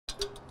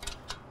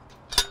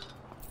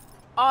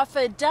Off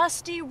a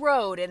dusty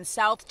road in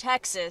South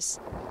Texas,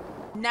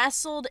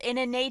 nestled in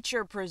a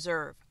nature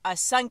preserve, a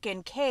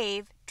sunken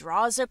cave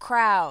draws a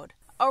crowd.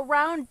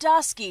 Around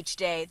dusk each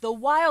day, the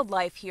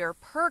wildlife here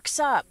perks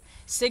up,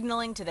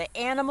 signaling to the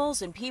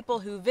animals and people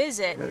who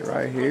visit.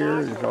 Right here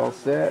is all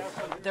set.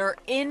 They're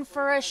in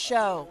for a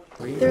show.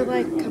 They're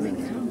like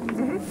coming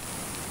out.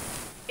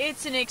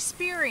 It's an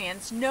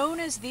experience known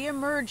as the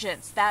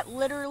emergence that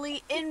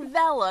literally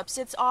envelops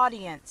its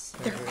audience.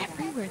 They're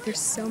everywhere.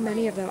 There's so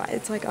many of them.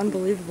 It's like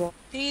unbelievable.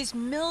 These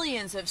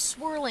millions of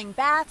swirling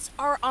bats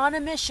are on a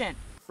mission.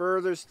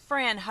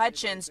 Fran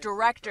Hutchins,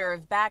 director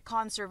of Bat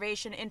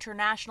Conservation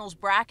International's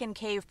Bracken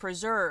Cave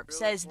Preserve,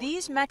 says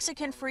these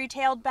Mexican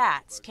free-tailed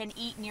bats can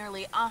eat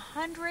nearly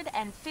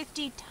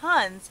 150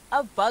 tons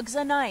of bugs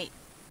a night.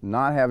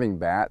 Not having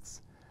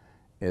bats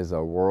is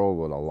a world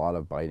with a lot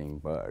of biting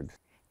bugs.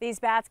 These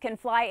bats can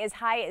fly as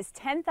high as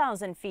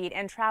 10,000 feet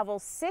and travel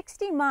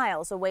 60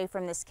 miles away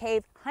from this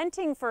cave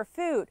hunting for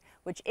food,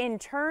 which in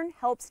turn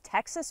helps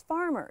Texas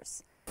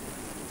farmers.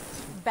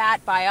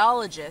 Bat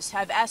biologists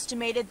have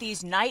estimated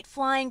these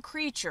night-flying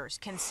creatures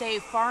can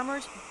save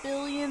farmers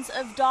billions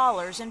of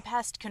dollars in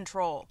pest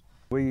control.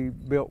 We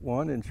built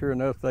one, and sure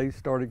enough, they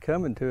started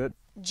coming to it.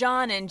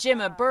 John and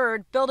Jimma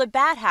Bird built a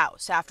bat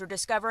house after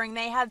discovering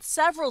they had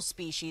several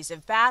species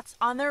of bats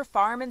on their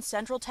farm in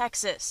Central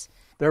Texas.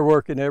 They're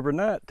working every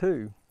night,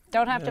 too.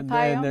 Don't have to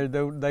pay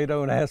them? They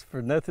don't ask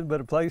for nothing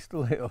but a place to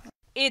live.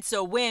 It's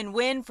a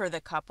win-win for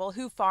the couple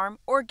who farm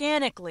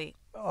organically.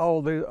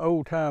 All the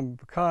old-time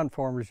pecan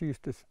farmers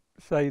used to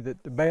say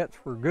that the bats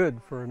were good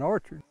for an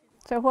orchard.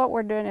 So what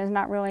we're doing is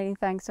not really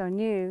anything so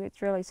new.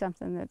 It's really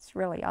something that's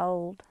really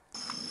old.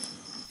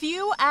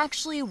 Few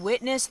actually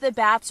witness the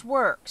bats'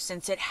 work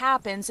since it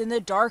happens in the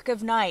dark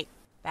of night.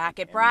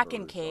 Back at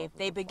Bracken Cave,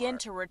 they begin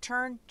to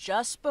return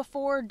just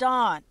before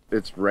dawn.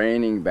 It's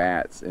raining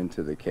bats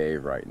into the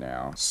cave right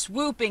now.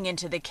 Swooping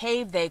into the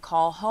cave they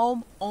call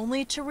home,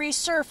 only to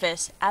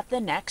resurface at the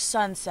next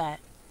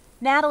sunset.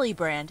 Natalie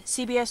Brand,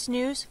 CBS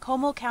News,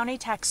 Como County,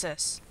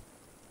 Texas.